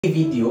This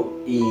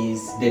video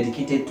is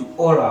dedicated to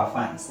all our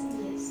fans,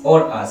 yes, all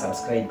our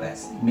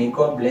subscribers. May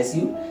God bless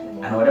you,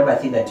 and whatever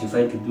thing that you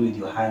find to do with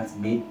your hands,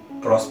 may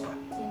it prosper.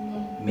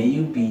 amen. May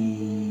you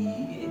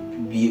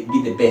be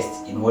the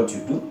best in what you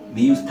do.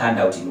 May you stand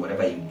out in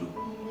whatever you do.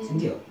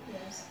 Sindio?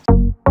 Yes.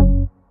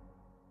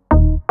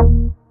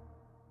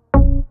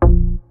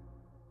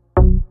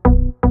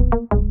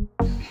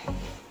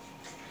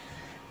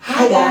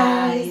 Hi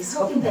guys,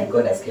 hoping that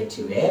God has kept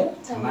you well.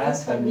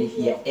 Tamara's family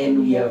here, and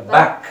we are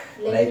back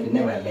like we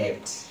never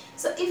left.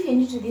 So if you're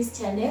new to this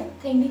channel,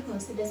 kindly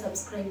consider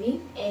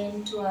subscribing,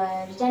 and to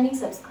our returning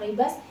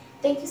subscribers,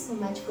 thank you so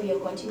much for your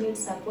continued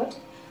support.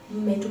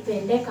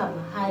 Mmetupeleka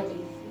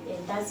mahali,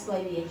 and that's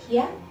why we are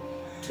here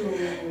to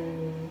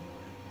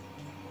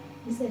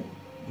listen.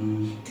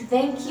 To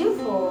thank you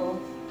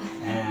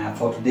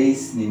For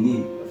today's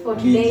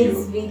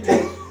today's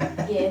video.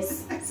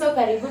 Yes. So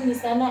karibuni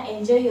sana,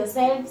 enjoy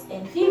yourselves,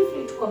 and feel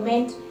free to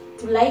comment,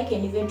 to like,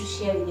 and even to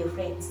share with your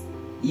friends.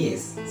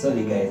 Yes,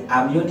 sorry guys,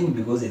 I'm yawning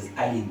because it's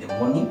early in the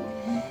morning.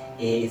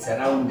 It's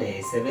around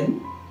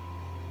 7.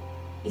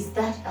 Is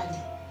that early?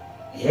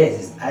 Yes,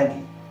 it's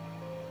early.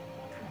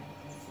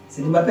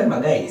 Si ni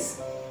mapema guys.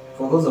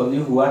 For those of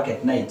you who work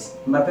at night,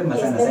 ni mapema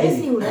sana Yes,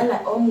 saizi. but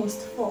unala almost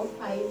 4,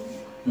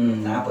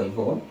 5. Na hapo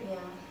hivyo.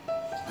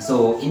 Yeah.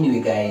 So anyway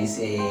guys,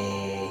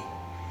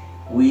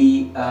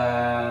 we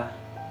are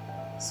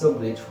so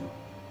grateful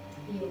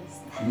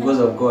Yes. because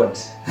of God.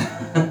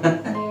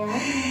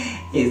 Yeah.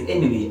 Yes,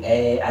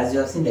 anyway, as you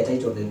have seen the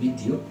title of the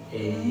video,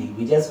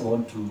 we just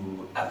want to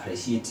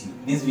appreciate you.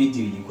 This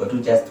video ilikuwa tu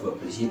just to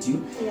appreciate you,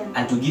 Yeah.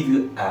 and to give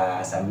you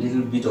some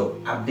little bit of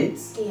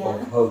updates Yeah.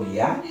 of how we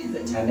are in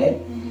the channel.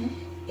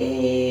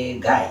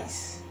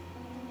 Guys,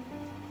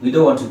 we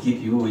don't want to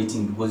keep you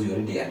waiting because you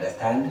already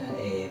understand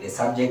the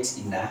subject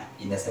in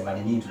a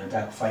semana nini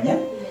tunataka kufanya.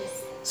 Yes.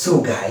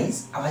 So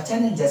guys, our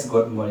channel just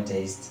got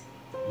monetized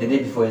the day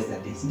before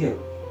yesterday, sindio?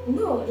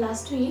 No,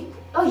 last week.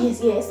 Oh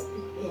yes, yes.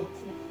 Yeah.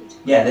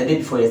 Yeah, the day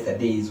before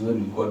yesterday is when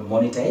we got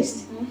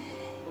monetized.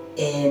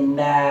 And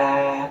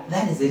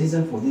that is the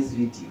reason for this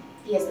video.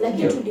 Yes,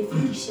 lakini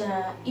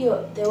tulifikisha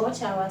the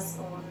watch hours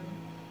on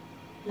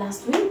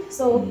last week.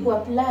 So to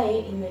apply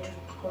it may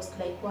cost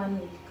like 1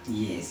 week.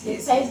 Yes, Like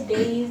yes. 5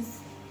 days.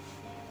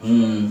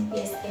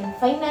 Yes, and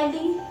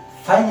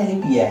Finally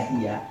we are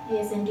here.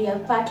 yes, and we are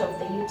part of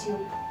the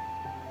YouTube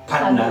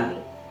Partner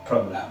family.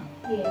 program.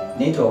 Yeah.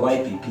 NATO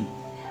YPP.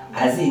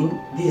 As in,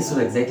 this is so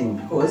exciting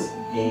because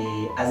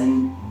as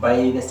in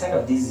by the start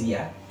of this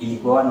year,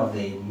 it was one of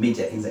the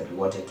major things that we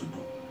wanted to do.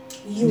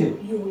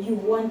 You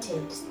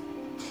wanted.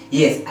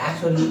 Yes,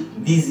 actually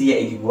this year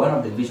it was one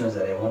of the visions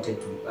that I wanted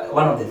to,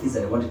 one of the things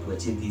that I wanted to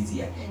achieve this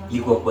year.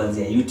 Ilikuwa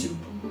kuanzia YouTube.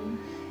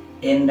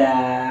 And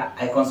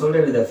I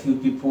consulted with a few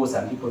people.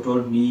 Some people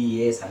told me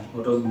yes, some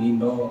people told me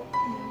no.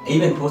 I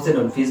even posted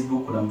on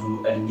Facebook,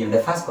 and the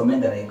first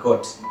comment that I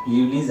got,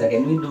 Lisa,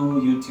 can we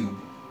do YouTube?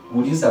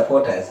 Would you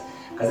support us?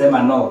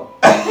 Kasema no.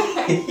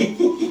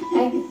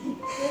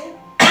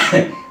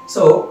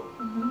 So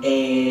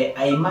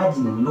I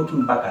imagine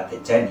looking back at the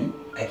journey,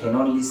 I can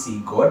only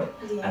see God,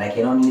 and I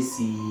can only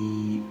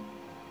see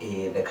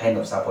the kind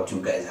of support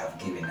you guys have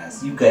given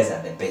us. You guys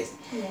are the best.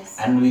 Yes.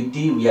 And we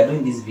are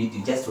doing this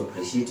video just to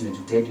appreciate you and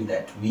to tell you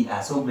that we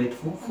are so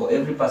grateful for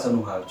every person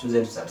who have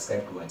chosen to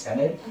subscribe to our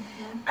channel.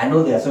 I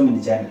know there are so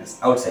many channels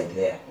outside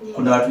there. Yes.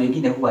 Kuna watu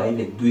wengine who are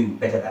even doing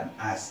better than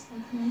us.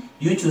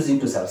 You choosing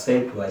to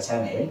subscribe to our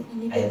channel,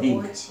 I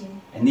think,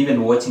 and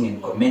even watching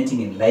and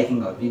commenting and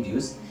liking our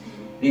videos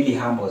really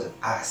humbles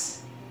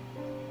us.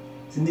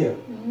 Sindio?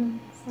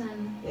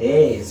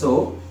 Hey,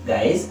 so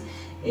guys,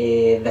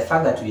 the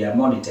fact that we are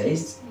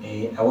monetized,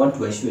 I want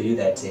to assure you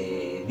that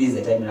this is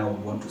the time now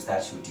we want to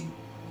start shooting.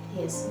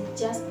 Yes, we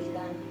just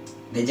began.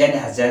 The journey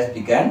has just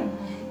begun.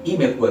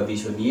 Imekuwa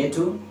vision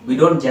yetu. We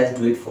don't just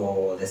do it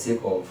for the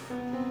sake of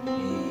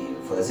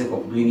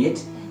doing it.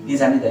 This is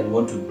something that we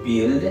want to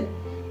build.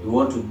 We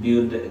want to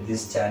build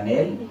this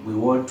channel. We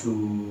want to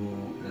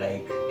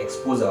like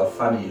expose our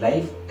family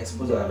life,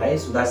 expose our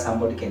lives, so that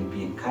somebody can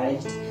be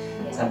encouraged,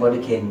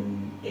 somebody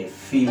can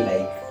feel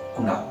like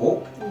kuna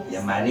hope,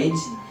 your marriage.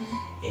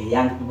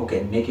 Young people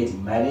can make it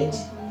in marriage.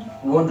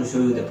 We want to show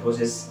you the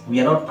process.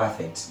 We are not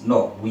perfect.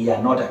 No, we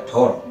are not at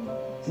all.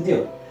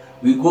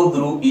 We go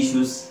through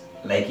issues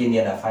like any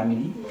other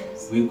family.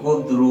 Yes. We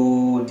go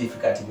through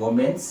difficult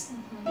moments,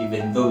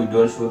 even though we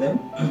don't show them.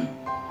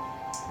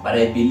 But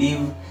I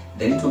believe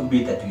the little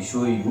bit that we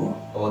show you,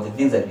 or the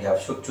things that we have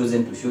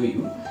chosen to show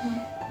you,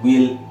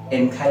 will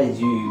encourage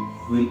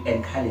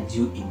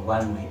you in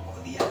one way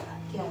or the other.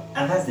 Yeah.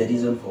 And that's the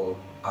reason for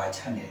our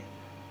channel.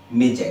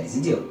 Major,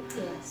 isn't it?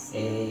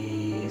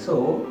 Yes.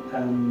 So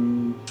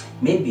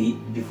maybe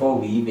before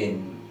we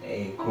even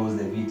close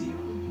the video,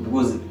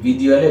 because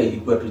video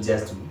ilikuwa to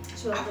just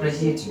to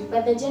appreciate you.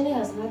 But the journey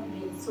has not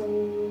been so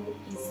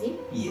easy.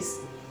 Yes.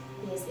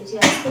 Yes,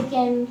 it has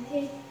taken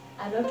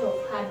a lot of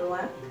hard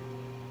work.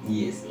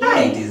 Yes. Yeah.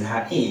 It is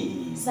hard.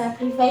 Hey.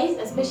 Sacrifice,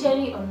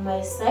 especially on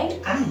my side.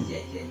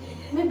 Yeah.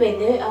 Maybe by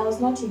the way, I was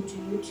not into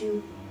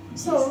YouTube.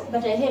 So, Yes.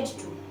 but I had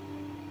to.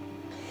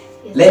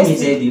 Yes, Let me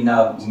tell you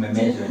now,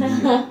 mention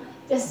you.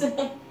 just to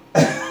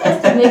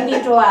make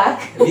it work.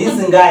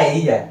 This guy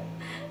here,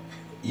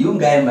 you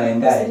guy, my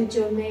guy.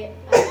 Usinichome.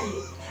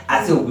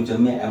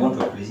 I want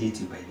to appreciate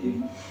you by the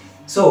way.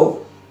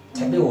 So,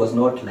 Chabe was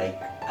not like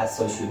a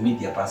social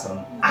media person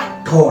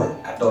at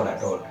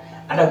all.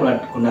 Hata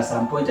kuna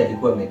some point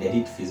alikuwa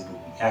amedelete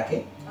Facebook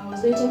yake. I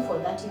was waiting for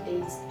 30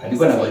 days.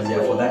 Alikuwa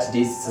anangojea for 30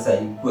 days sasa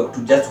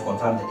to just to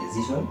confirm the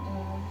decision.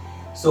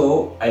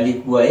 So,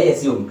 alikuwa yeye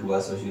sio mtu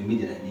wa social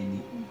media na nini.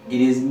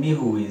 It is me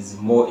who is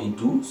more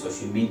into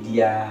social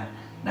media,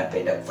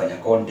 napenda kufanya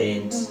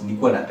content,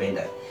 nilikuwa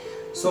napenda.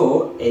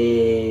 So,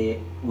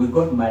 we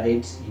got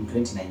married in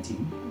 2019.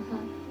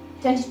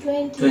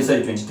 2020.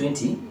 Sorry,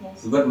 2020.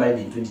 Yes. We got married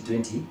in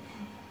 2020.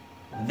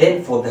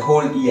 Then for the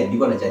whole year,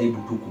 nilikuwa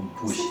najaribu tu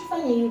kumpush.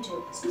 Tufanye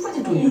YouTube.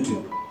 Tufanye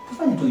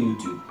tu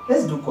YouTube.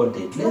 Let's do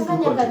content.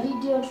 Tufanye ka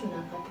video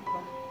tunakatupa.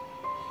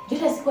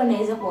 Jua sikuwa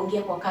naweza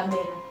kuongea kwa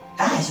kamera.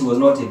 She was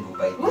not able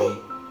by the way.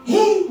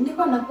 Hey,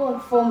 nilikuwa nakuwa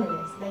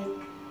formless like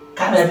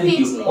camera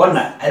video.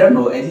 I don't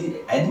know. I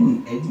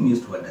didn't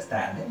used to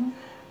understand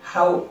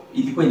how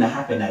ilikuwa ina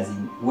happen as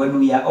in when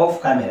we are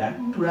off camera,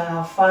 tuna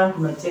have fun,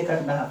 tunacheka,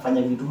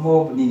 tunafanya vitu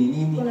mob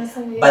nini.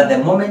 But the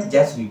moment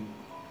just we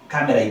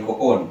camera iko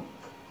on,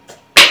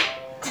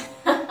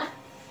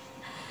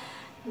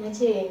 na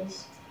change.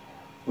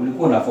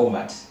 Ulikuwa na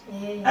format.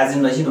 As in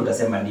unashinda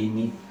utasema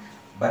nini.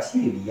 But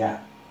here we are.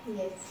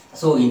 Yes.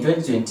 So in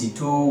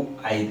 2022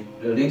 I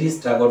really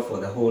struggled for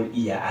the whole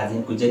year as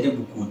in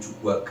kujaribu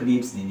kuchukua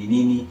clips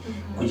nini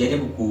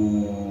kujaribu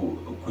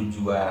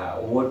kujua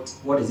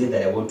what is it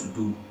that I want to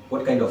do,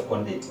 what kind of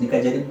content.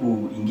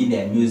 Nikajaribu ingine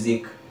ya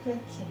music.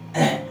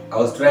 Okay. I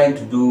was trying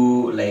to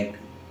do like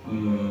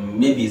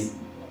maybe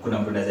kuna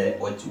mtu anaweza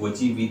watch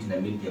video na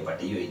maybe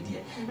apate hiyo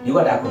idea.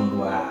 Nilikuwa nataka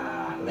kununua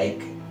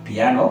like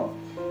piano,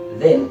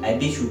 then I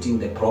be shooting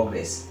the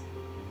progress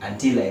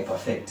until I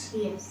perfect.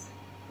 Yes.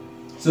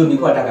 So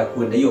nilikuwa nataka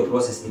kuenda hiyo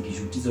process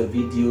nikishoot hizo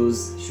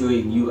videos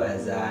showing you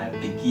as a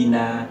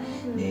beginner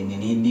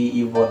nini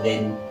hivyo,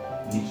 then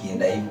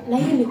nikienda hivyo. Na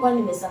hiyo nilikuwa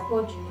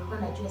nimesupport, nilikuwa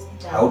najua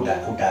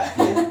sita.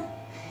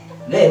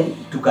 Then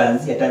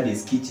tukaanzia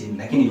Tabe's Kitchen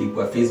lakini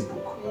ilikuwa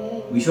Facebook.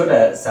 We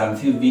shot some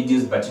few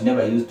videos but you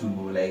never used to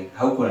like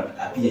how could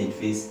appear in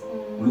face.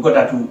 Ulikuwa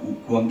tatu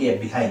kuongea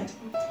behind.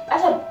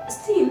 Hata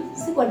still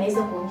sikuwa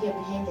naweza kuongea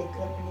behind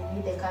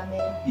the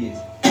camera. Yes.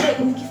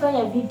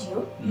 Nikifanya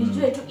video,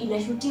 nijue tu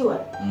inashutiwa,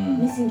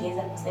 mimi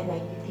singeweza kusema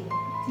anything.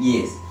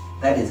 Yes,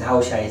 that is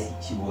how shy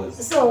she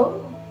was. So,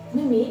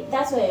 mimi,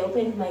 that's why I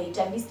opened my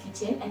Tabe's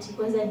Kitchen, ati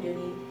kwanza ndio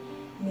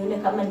nione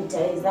kama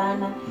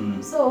nitawezana.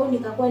 So,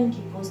 nikakuwa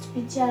nikipost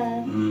picture,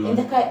 and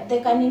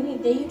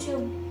the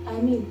YouTube,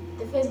 I mean,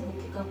 the Facebook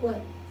ikakuwa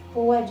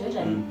forward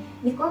Jordan.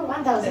 Niko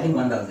 1000. I think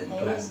 1000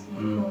 plus.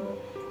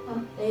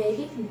 I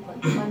think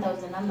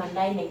 1000 ama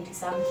 990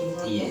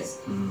 something. Yes.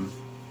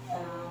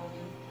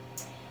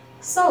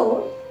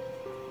 So,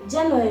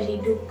 January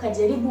ndo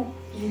kajaribu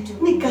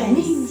YouTube.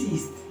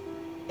 Nika-insist.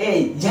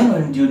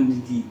 January ndio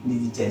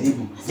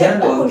nilijaribu.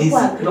 January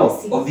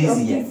of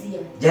this year.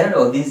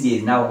 January of this year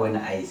is now when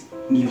I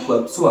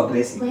nilikuwa so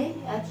aggressive.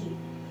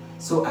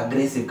 So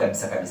aggressive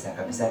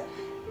kabisa.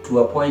 To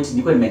a point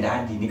nilikuwa nimeenda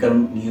hadi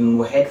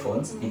nikanunua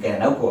headphones, nikaenda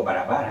na huko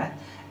barabara.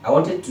 I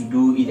wanted to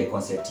do ile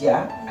concept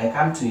here. I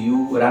come to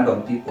you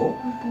random people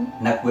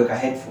na kuweka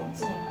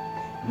headphones.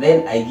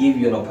 Then I give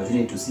you an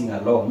opportunity to sing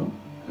along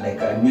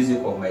like a music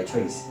of my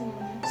choice.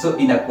 So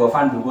inakuwa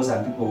fun because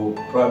some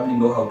people probably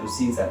know how to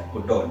sing, some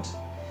people don't.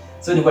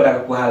 So nilikuwa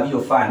nataka kuhave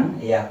hiyo fun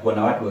ya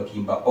kuona watu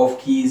wakiimba off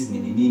keys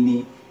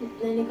nini.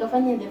 Na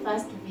nikafanya the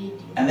first video.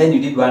 And then you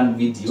did one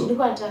video.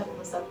 Nilikuwa nataka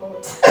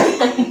kusupport.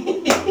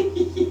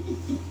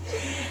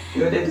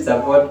 You wanted to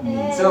support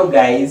me. So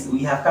guys, we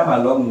have come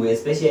a long way,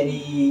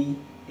 especially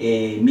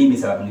mimi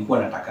sababu nilikuwa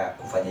nataka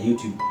kufanya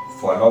YouTube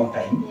for a long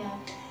time. Yeah.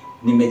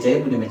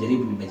 Nimejaribu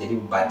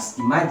but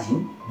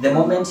imagine the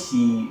moment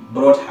she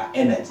brought her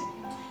energy,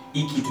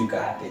 hiki kitu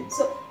happen.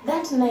 So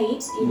that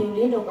night ile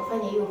ulienda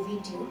ukafanya hiyo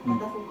video,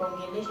 alafu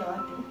ukaongelesha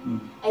watu.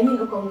 I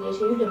mean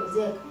ukaongelesha yule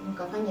mzee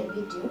mkafanya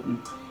video.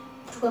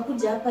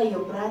 Tukakuja hapa hiyo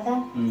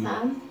brother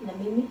Sam na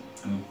mimi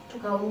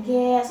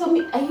tukaongea. So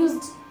I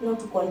used not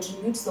to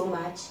contribute so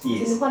much.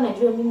 Yes. Nilikuwa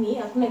najua mimi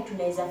hakuna kitu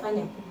naweza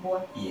fanya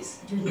kubwa. Yes.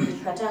 Juu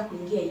nilikataa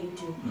kuingia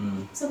YouTube.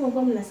 So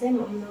mlikuwa mnasema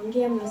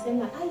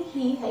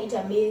hii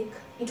haita make,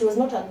 it was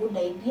not a good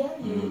idea.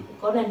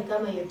 Ukaona ni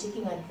kama you're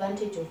taking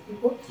advantage of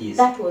people. Yes.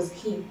 That was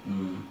him.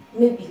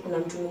 Maybe kuna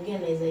mtu mwingine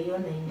anaweza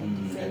iona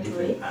in a different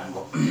way.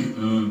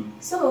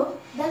 So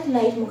that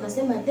night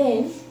mkasema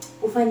then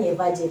ufanye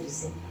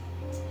evangelism.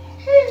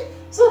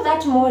 So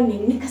that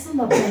morning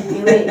nikasema by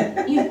the way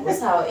yuko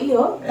sawa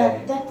hiyo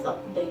that's a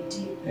good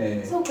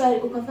idea. So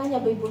ukafanya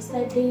Bible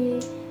study.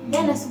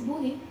 Then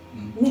asubuhi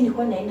mimi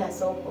nilikuwa naenda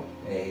soko.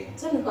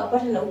 So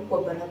nikapata na huko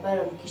kwa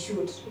barabara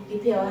mkishoot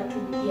ukipia watu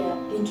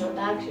ya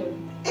introduction.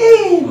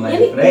 My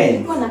friend.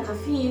 Nilikuwa na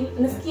kafeel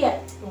nasikia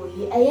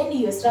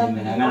yaani you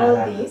struggling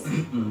all this.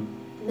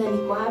 Na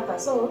niko hapa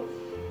so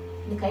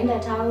nikaenda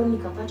town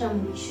nikapata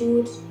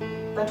mshoot,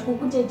 but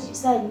kukuja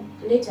saa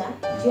later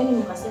jioni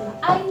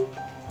mkasema ai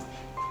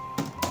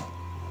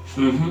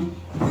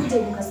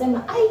kuja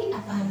mkasema ai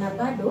hapana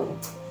bado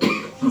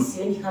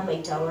sioni kama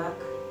itawaka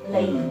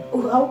like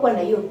hauko na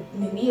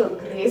hiyo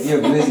grace.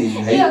 Hiyo grace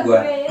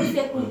haikuwa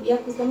ya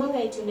kusemanga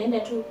tunaenda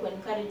tu ku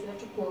encourage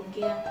watu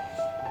kuongea.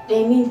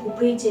 I mean ku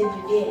preach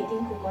every day. I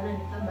think ukaona ni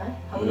kama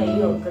hauna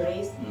hiyo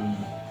grace.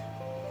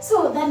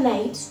 So that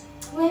night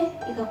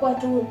ikakuwa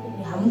tu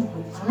ni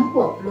hamku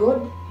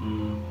upload.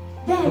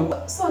 Then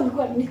so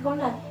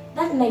nikaona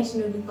that night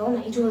ndio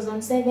nikaona it was on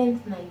 7th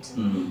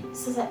night.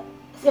 Sasa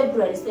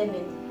February 7th.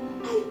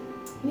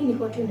 Mimi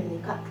nilikuwa tu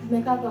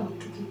tumekaa kama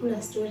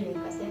tukikula story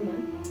nikasema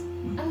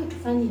ama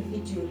tufanye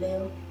video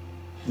leo.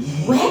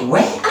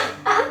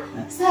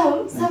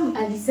 Sam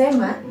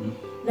alisema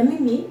na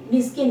mimi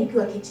nisikie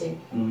nikiwa kitchen.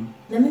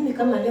 Na mimi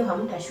kama leo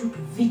hamta shoot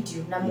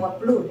video na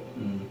mu-upload.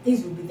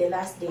 This will be the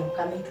last day I'm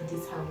coming to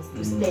this house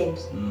to spend.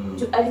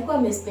 Alikuwa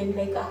amespend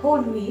like a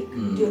whole week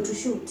ndio to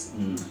shoot.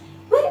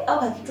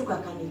 Au kitu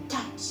kakani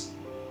touch.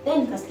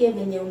 Then kasikia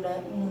venye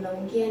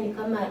unaongea ni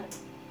kama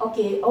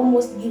okay,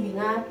 almost giving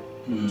up.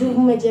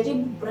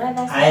 Umejaribu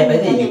brothers.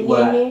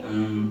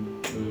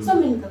 So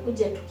mimi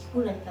nikakuja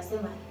tukikula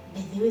nikasema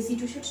by the way si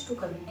to shoot tu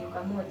kwa video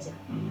kamoja.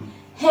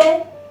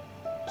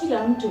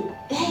 Kila mtu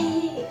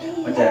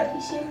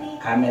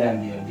camera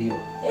mbio.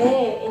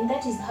 And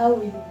that is how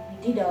we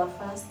did our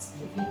first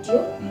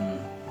video.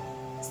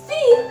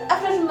 Still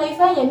after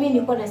tumeifanya mimi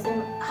nilikuwa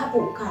nasema hapo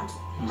ukat.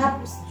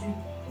 Hapo sijui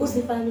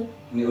usifanye.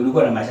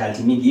 Ulikuwa na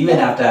masharti mingi even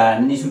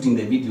after shooting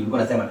the video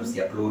ulikuwa unasema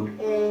tusi-upload.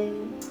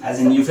 As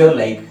in you feel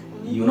like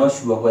you're not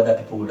sure whether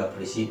people would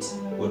appreciate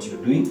what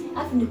you're doing.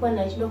 Afu nilikuwa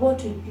na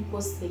what will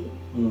people say.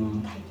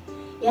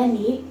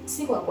 Yani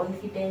si kwa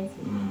confident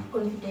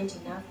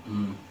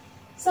enough.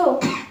 So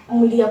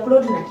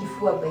muli-upload na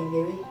kifua by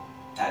the way.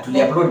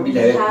 Tuli-upload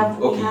bila wewe.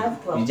 Okay.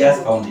 You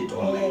just found it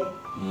online.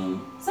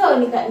 So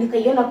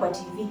nikaiona kwa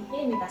TV.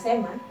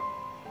 Nikasema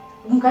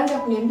mkaanza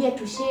kuniambia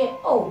to share.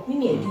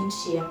 Mimi I didn't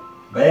share.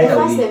 The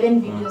first 7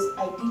 videos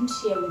I didn't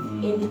share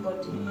with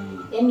anybody.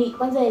 Yani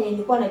kwanza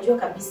nilikuwa najua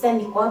kabisa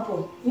niko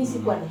hapo. Mimi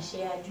sikuwa na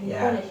share.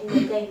 Nilikuwa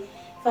nashinda kai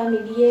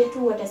family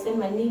yetu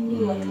watasema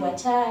nini, watu wa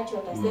church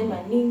watasema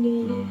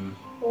nini.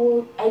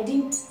 I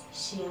didn't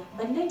share.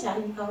 But later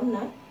nikaona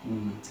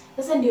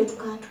sasa ndio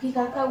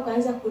tukikaa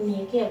ukaanza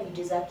kuniwekea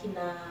video za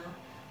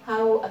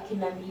how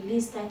akina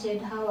Millie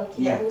started, how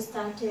akina who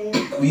started.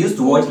 We used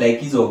to watch like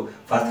hizo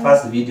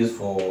first videos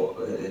for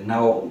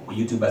now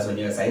YouTubers when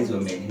you size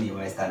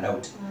wame stand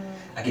out.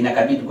 Akina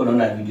Kabi tulikuwa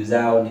tunaona video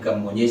zao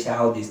nikamuonyesha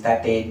how they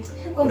started.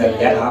 Kuna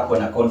vijana hapo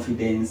na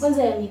confidence.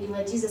 Kwanza ya Millie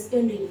Wajesus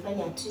ndio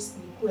ilifanya at least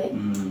nikue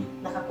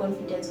na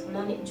confidence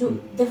fulani.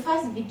 The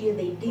first video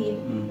they did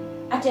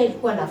hata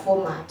ilikuwa na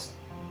format.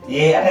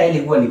 Hata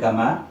ilikuwa ni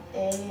kama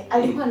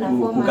alikuwa na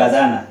format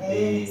kukazana.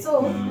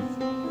 So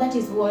that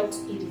is what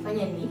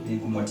ilifanya ni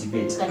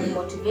motivate. Can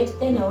motivate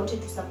then I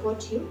wanted to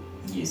support you.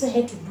 Yes. So I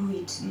had to do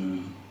it.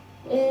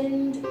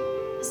 And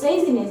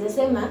saizi naweza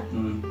sema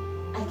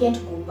I can't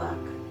go back.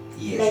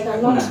 Yes. Like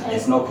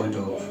there's no point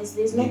of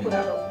there's no point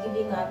of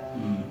giving up.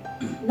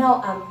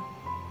 Now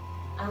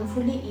I'm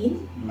fully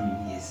in.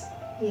 Yes.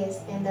 Yes,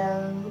 and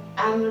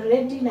I'm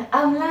ready now.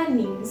 I'm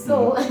learning,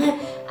 so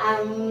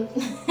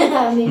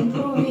I'm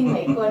improving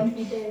my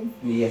confidence.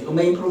 Yes,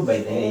 improve by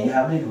the way. You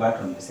have to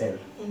work on yourself.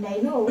 And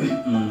I know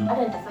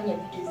hata nitafanya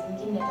videos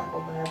zingine hata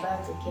kwa barabara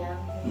peke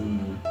yangu.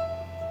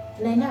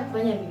 Naenda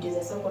kufanya videos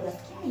za soko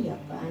nasikia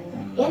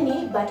hapana.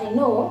 Yani but I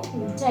know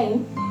with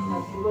time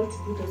I'll be able to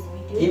do those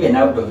videos. Even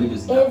out of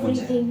videos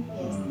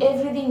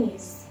everything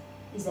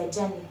is a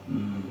journey.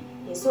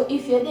 Yes, so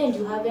if you're there and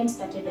you haven't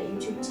started a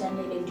YouTube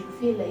channel and you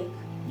feel like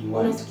you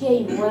want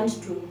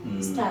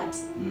to start,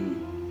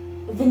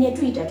 venye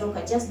tu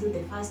itatoka, just do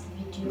the first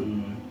video.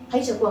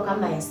 Haitakuwa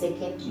kama ya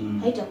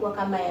second, haitakuwa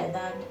kama ya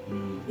third.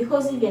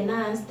 Because even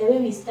us, the way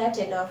we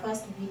started our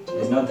first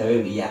video, it's not the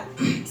way we are.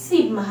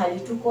 Si mahali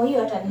tuko hiyo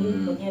hata mimi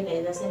mwenyewe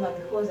naweza sema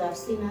because I've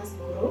seen us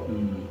grow.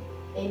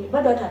 And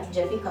bado hata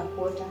hatujafika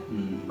quarter.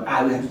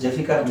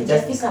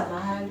 Hatujafika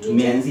mahali.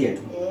 Tumeanzia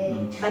tu.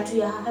 But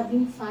we are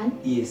having fun.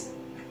 Yes.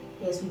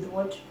 Yes, with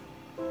what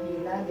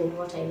you love and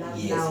what I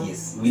love now.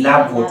 Yes. We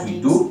love what we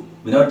do.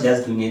 We're not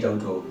just doing it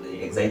out of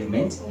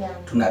excitement.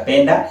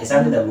 Tunapenda. It's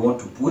something that we want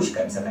to push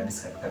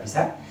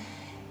kabisa.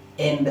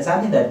 And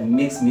something that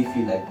makes me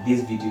feel like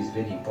this video is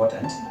very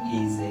important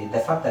is the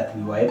fact that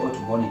we were able to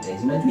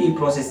monetize. You know, the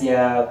process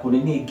here,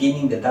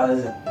 gaining the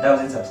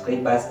 1,000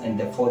 subscribers and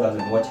the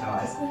 4,000 watch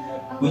hours,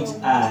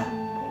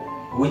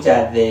 which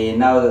are the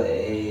now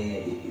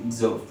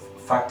these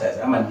factors.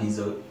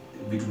 These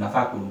vitu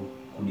nafaa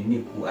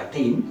ku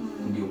attain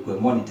ndio ku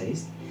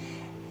monetize.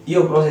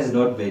 Your process is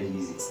not very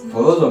easy.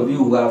 For those of you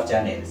who have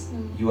channels,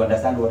 you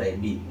understand what I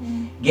mean.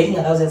 Getting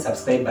 1,000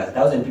 subscribers,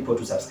 1,000 people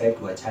to subscribe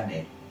to a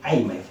channel,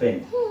 my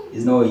friend,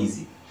 is not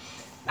easy.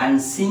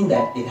 And seeing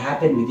that it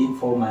happened within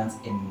 4 months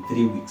and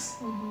 3 weeks,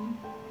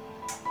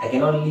 I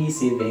can only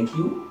say thank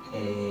you.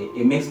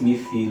 It makes me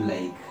feel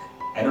like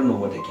I don't know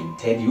what I can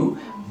tell you,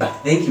 but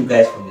thank you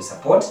guys for your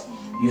support.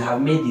 You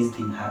have made this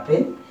thing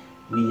happen.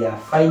 We are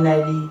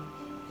finally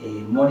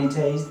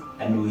monetized,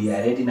 and we are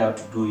ready now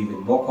to do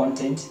even more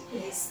content.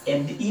 Yes.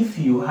 And if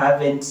you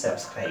haven't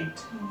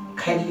subscribed,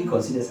 kindly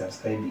consider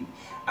subscribing.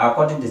 Our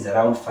content is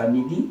around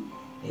family,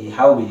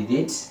 how we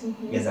date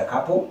as a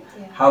couple,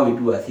 how we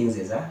do our things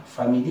as a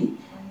family,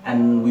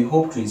 and we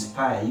hope to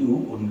inspire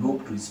you, and we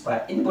hope to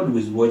inspire anybody who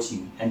is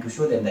watching, and to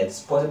show them that it's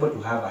possible to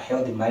have a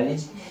healthy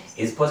marriage,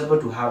 it's possible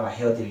to have a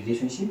healthy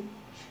relationship,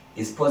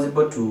 it's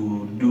possible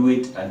to do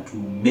it and to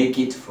make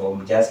it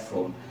from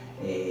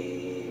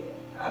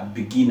a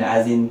beginner,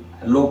 as in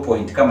a low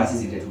point. Kama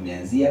sisi ndio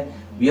tumeanzia.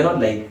 We are not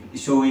like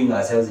showing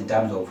ourselves in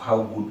terms of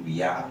how good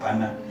we are.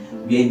 Hapana.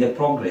 We are in the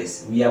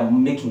progress. We are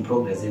making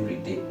progress every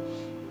day.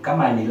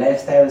 Kama ni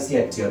lifestyle, si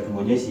ati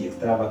tuonyeshi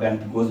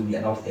extravagant, because we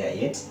are not there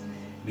yet.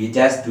 We are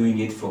just doing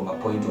it from a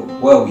point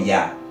of where we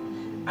are,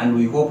 and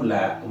we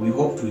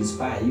hope to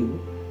inspire you,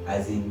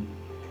 as in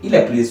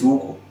ile place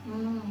huko.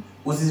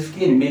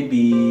 Usifikirie maybe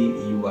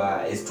you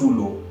are too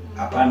low.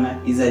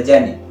 Hapana, it's a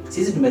journey.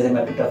 Sisi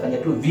tumesema tutafanya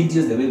tu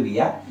videos the way we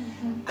are,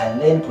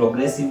 and then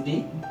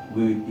progressively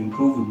we will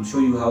improve. We will show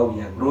you how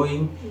we are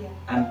growing,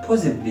 and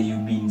possibly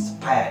you'll be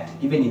inspired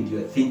even in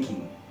your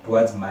thinking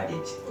towards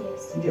marriage.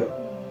 Yes.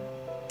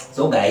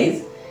 So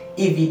guys,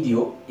 this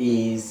video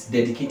is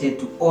dedicated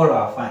to all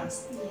our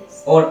fans,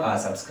 all our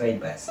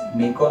subscribers.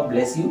 May God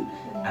bless you,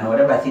 and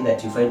whatever thing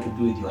that you find to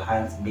do with your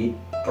hands, may it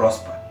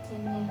prosper.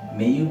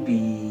 May you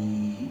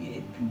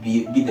be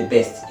the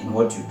best in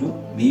what you do.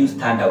 May you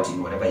stand out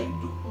in whatever you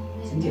do.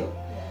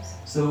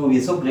 So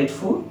we're so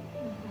grateful,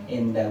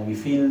 and we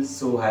feel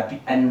so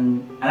happy.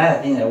 And another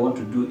thing I want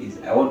to do is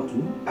I want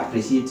to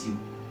appreciate you,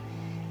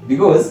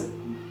 because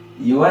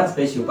you are a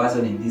special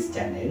person in this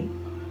channel,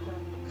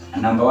 a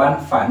number one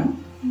fan,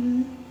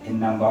 and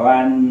number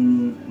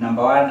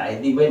one I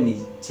think when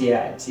is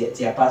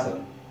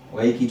chairperson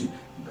wa hii kitu.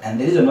 And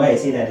the reason why I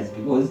say that is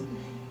because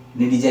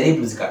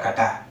nilijaribu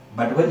zikakataa,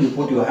 but when you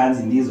put your hands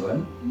in this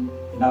one,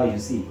 now you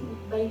see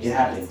it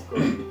happens.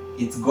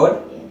 It's God.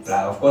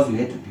 Of course you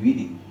have to be with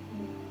him.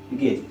 You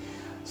get it?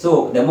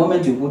 So the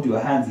moment you put your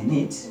hands in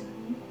it,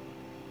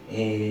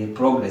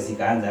 progress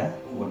ikaanza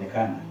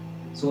kuonekana.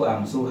 So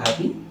I'm so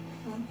happy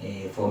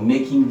for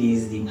making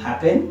this thing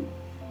happen.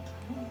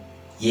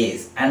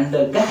 Yes, and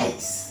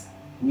guys,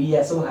 we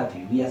are so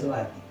happy. We are so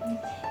happy.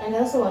 And I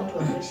also want to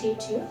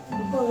appreciate you,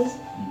 because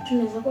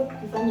tunaweza kuwa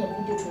tukifanya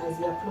video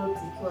tunazi-upload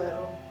zikiwa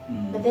raw.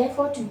 But the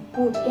effort you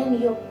put, yani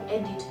hiyo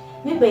edit.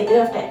 Maybe by the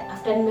way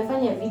after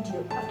nimefanya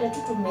video, after tu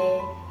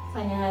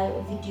tumefanya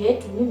video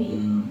yetu,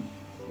 mimi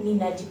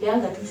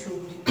ninajipeanga tu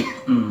shughuli.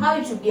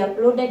 How it will be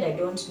uploaded, I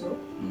don't know.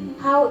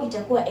 How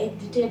itakuwa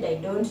edited, I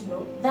don't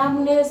know.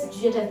 Thumbnails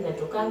sijui hata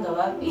zinatokanga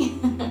wapi.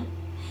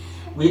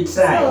 We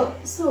try.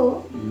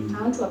 So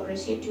I want to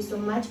appreciate you so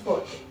much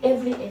for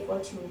every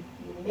effort you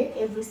make,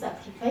 every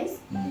sacrifice,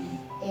 and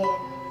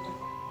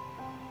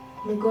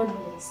may God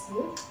bless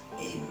you.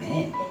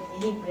 Amen. And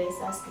may He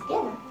bless us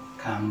together.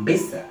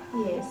 Kambisa.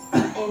 Yes.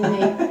 And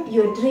may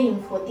your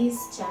dream for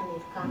this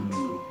channel come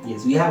true.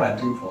 Yes, we have a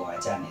dream for our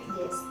channel.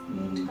 Yes,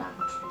 may it come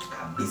true.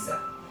 Kambisa.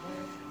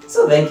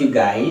 So thank you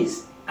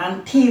guys.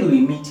 Until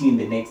we meet you in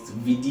the next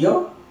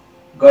video,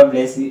 God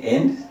bless you,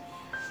 and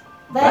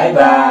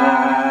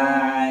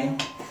bye.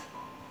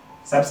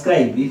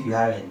 Subscribe if you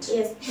haven't.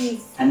 Yes,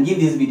 please. And give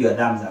this video a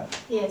thumbs up.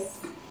 Yes.